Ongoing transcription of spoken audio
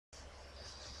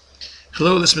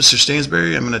Hello, this is Mr.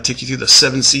 Stansbury. I'm going to take you through the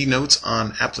 7C notes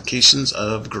on applications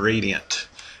of gradient.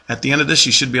 At the end of this,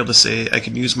 you should be able to say, I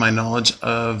can use my knowledge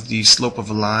of the slope of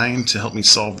a line to help me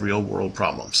solve real-world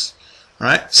problems.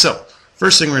 Alright, so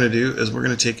first thing we're going to do is we're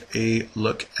going to take a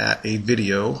look at a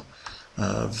video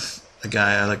of a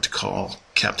guy I like to call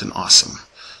Captain Awesome.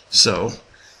 So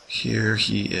here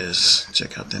he is.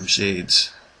 Check out them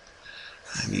shades.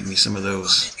 I need me some of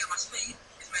those.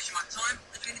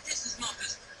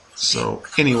 So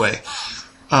anyway,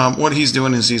 what he's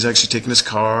doing is he's actually taking his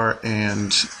car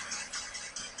and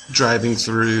driving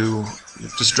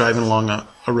along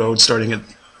a road, starting it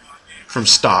from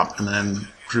stop and then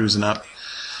cruising up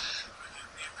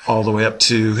all the way up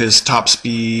to his top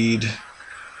speed,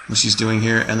 which he's doing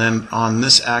here. And then on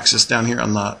this axis down here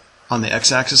on the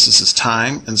x-axis, this is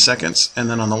time in seconds, and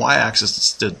then on the y-axis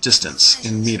it's the distance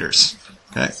in meters.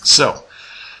 Okay, so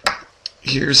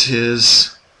here's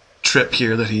his trip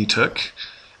here that he took,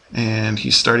 and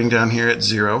he's starting down here at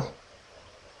 0.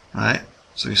 Right,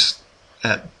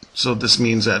 so this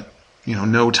means that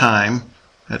no time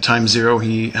at time 0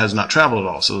 he has not traveled at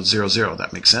all, so 0 0.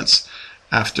 That makes sense.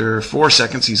 After 4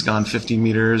 seconds he's gone 50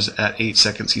 meters. At 8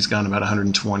 seconds he's gone about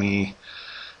 120,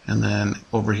 and then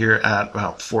over here at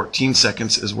about 14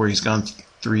 seconds is where he's gone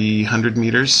 300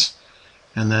 meters,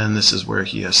 and then this is where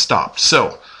he has stopped.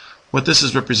 So what this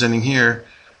is representing here,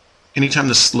 anytime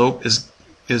the slope is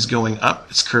going up,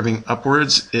 it's curving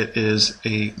upwards,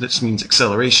 this means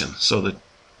acceleration. So that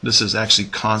this is actually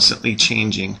constantly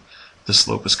changing. The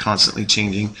slope is constantly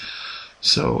changing.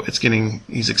 So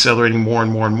he's accelerating more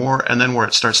and more and more, and then where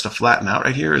it starts to flatten out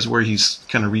right here is where he's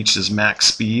kind of reached his max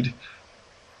speed.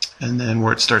 And then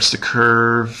where it starts to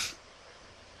curve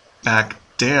back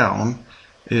down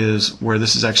is where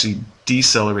this is actually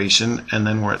deceleration, and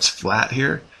then where it's flat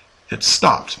here, it's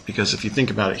stopped. Because if you think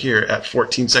about it here, at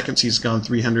 14 seconds he's gone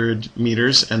 300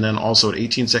 meters, and then also at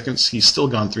 18 seconds he's still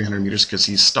gone 300 meters because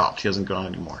he's stopped. He hasn't gone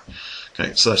anymore.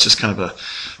 Okay, so that's just kind of a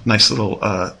nice little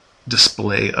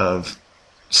display of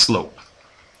slope.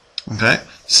 Okay,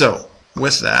 so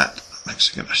with that, I'm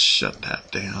actually going to shut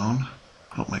that down.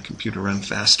 Help my computer run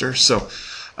faster. So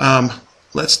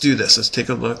let's do this. Let's take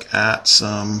a look at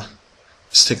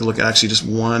actually just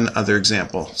one other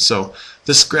example. So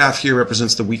this graph here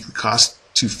represents the weekly cost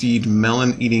to feed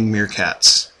melon-eating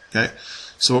meerkats. Okay,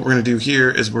 so what we're going to do here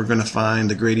is we're going to find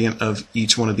the gradient of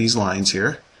each one of these lines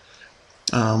here.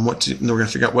 We're going to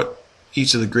figure out what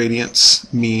each of the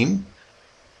gradients mean,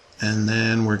 and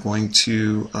then we're going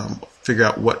to figure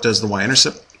out what does the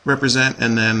y-intercept represent,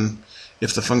 and then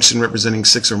if the function representing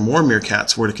 6 or more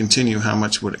meerkats were to continue, how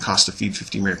much would it cost to feed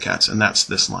 50 meerkats? And that's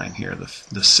this line here,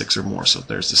 the 6 or more. So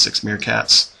there's the 6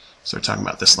 meerkats. So we're talking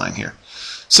about this line here.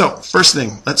 So first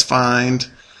thing, let's find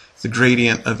the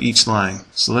gradient of each line.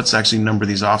 So let's actually number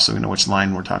these off so we know which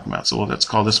line we're talking about. So let's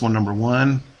call this one number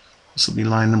 1. This will be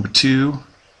line number 2.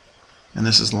 And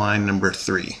this is line number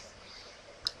 3.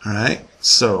 Alright,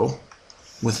 so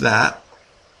with that,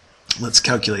 let's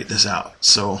calculate this out.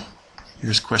 So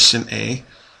here's question A.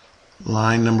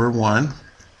 Line number 1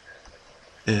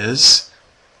 is,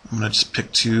 I'm going to just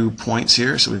pick 2 points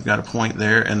here. So we've got a point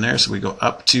there and there. So we go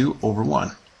up 2 over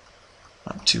 1.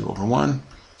 Up 2 over 1.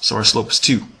 So our slope is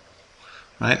 2.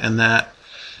 Right? And that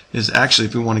is actually,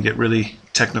 if we want to get really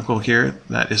technical here,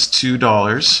 that is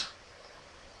 $2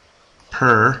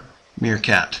 per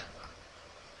meerkat.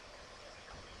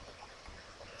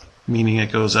 Meaning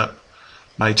it goes up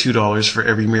by $2 for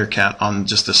every meerkat on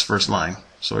just this first line.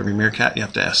 So every meerkat you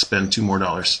have to spend $2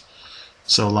 more.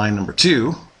 So line number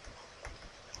 2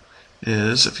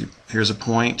 is, here's a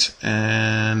point,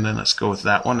 and then let's go with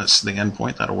that one. It's the end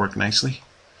point. That'll work nicely.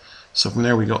 So from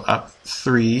there we go up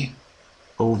 3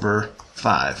 over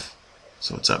 5.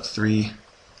 So it's up 3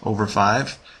 over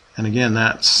 5. And again,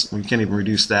 we can't even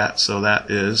reduce that. So that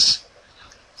is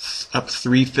up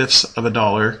 3/5 of a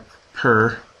dollar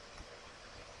per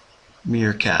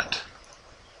meerkat.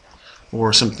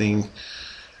 Or something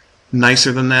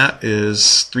nicer than that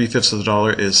is 3/5 of the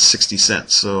dollar is 60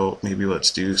 cents. So maybe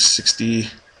let's do 60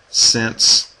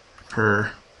 cents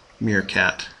per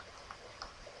meerkat.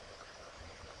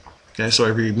 Okay, so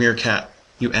every meerkat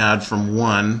you add from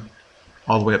 1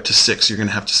 all the way up to 6, you're going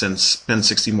to have to spend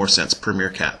 60 more cents per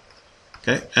meerkat.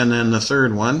 Okay, and then the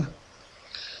third one,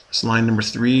 it's line number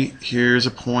 3. Here's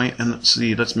a point, and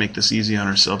let's make this easy on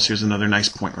ourselves. Here's another nice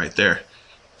point right there.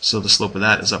 So the slope of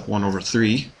that is up 1 over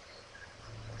 3.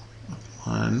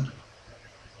 1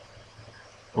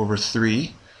 over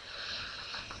 3.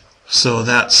 So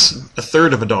that's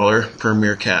 $1/3 of a dollar per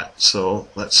meerkat. So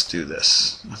let's do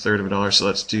this. $1/3 of a dollar. So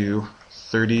let's do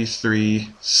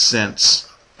 33 cents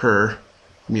per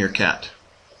meerkat.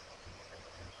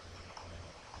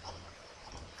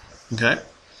 Okay,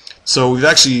 so we've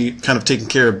actually kind of taken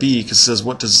care of B because it says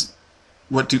what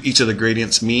do each of the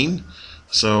gradients mean.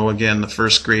 So again, the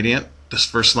first gradient, this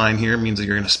first line here, means that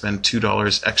you're going to spend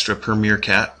 $2 extra per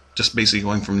meerkat, just basically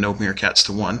going from no meerkats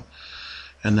to 1.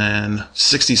 And then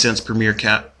 60 cents per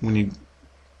meerkat when you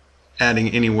adding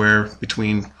anywhere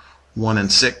between 1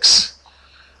 and 6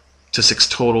 to 6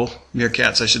 total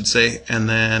meerkats, I should say. And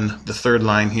then the third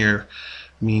line here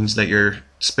means that you're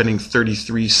spending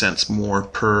 33 cents more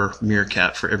per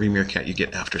meerkat for every meerkat you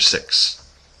get after 6.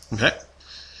 Okay.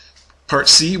 Part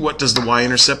C, what does the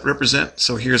y-intercept represent?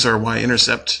 So here's our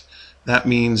y-intercept. That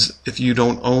means if you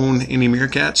don't own any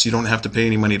meerkats, you don't have to pay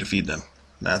any money to feed them.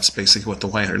 That's basically what the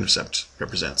y-intercept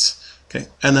represents. Okay.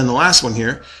 And then the last one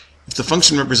here, if the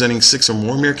function representing 6 or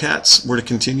more meerkats were to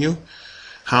continue,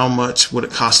 how much would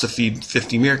it cost to feed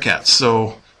 50 meerkats?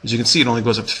 So as you can see, it only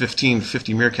goes up to 15.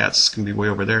 50 meerkats is going to be way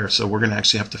over there. So we're going to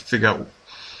actually have to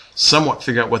somewhat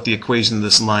figure out what the equation of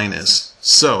this line is.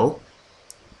 So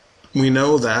we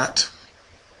know that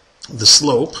the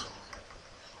slope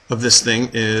of this thing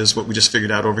is what we just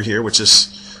figured out over here, which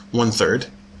is 1/3.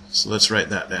 So let's write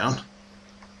that down.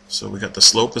 So we got the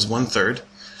slope is 1/3.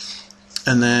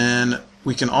 And then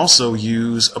we can also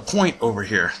use a point over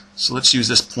here. So let's use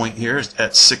this point here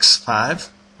at 6, 5.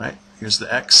 Right? Here's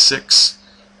the x, 6,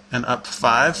 and up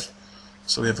 5.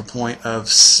 So we have a point of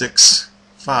 6,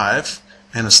 5,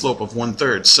 and a slope of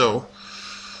 1/3. So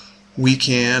we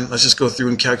can, let's just go through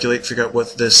and calculate, figure out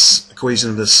what this equation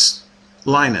of this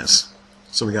line is.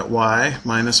 So we got y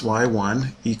minus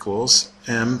y1 equals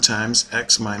m times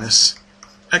x minus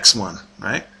x1,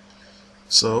 right?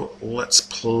 So let's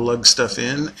plug stuff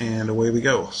in and away we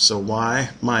go. So y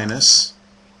minus,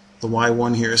 the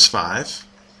y1 here is 5,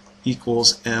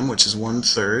 equals m, which is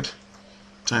 1/3,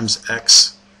 times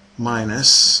x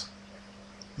minus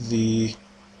the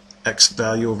x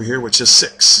value over here, which is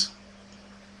 6.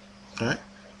 Okay,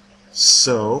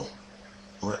 so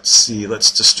let's see, let's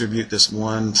distribute this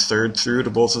 1/3 through to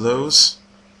both of those,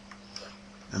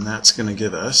 and that's going to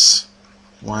give us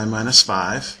y minus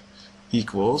 5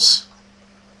 equals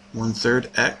 1/3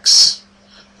 x,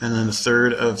 and then a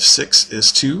third of 6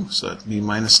 is 2, so that would be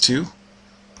minus 2.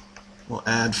 We'll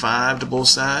add 5 to both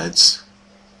sides,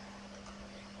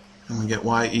 and we get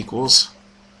y equals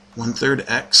 1/3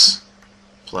 x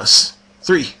plus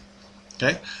 3.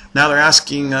 Okay. Now they're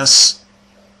asking us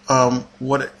how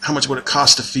much would it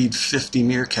cost to feed 50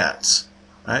 meerkats,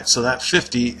 right? So that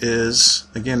 50 is,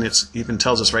 again, it even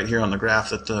tells us right here on the graph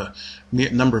that the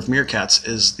number of meerkats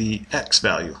is the x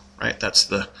value, right? That's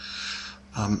what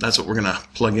we're going to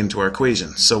plug into our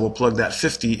equation. So we'll plug that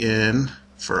 50 in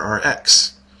for our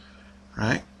x,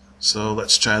 right? So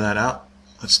let's try that out.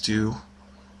 Let's do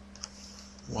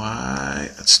y.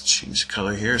 Let's change the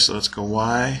color here. So let's go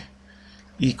y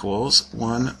equals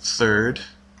 1/3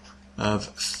 of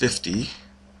 50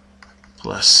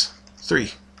 plus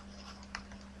 3.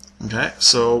 Okay,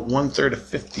 so 1/3 of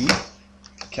 50,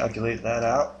 calculate that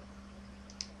out.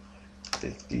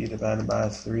 50 divided by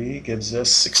 3 gives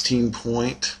us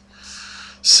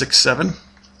 16.67.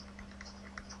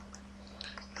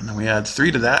 And then we add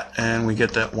 3 to that, and we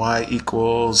get that y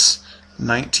equals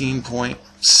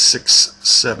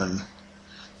 19.67.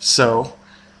 So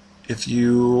if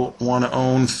you want to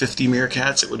own 50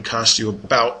 meerkats, it would cost you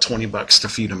about 20 bucks to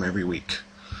feed them every week.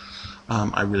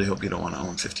 I really hope you don't want to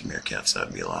own 50 meerkats. That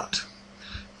would be a lot.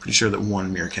 Pretty sure that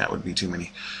one meerkat would be too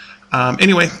many.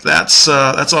 Anyway, that's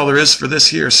all there is for this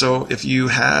here. So if you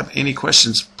have any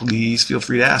questions, please feel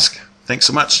free to ask. Thanks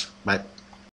so much. Bye.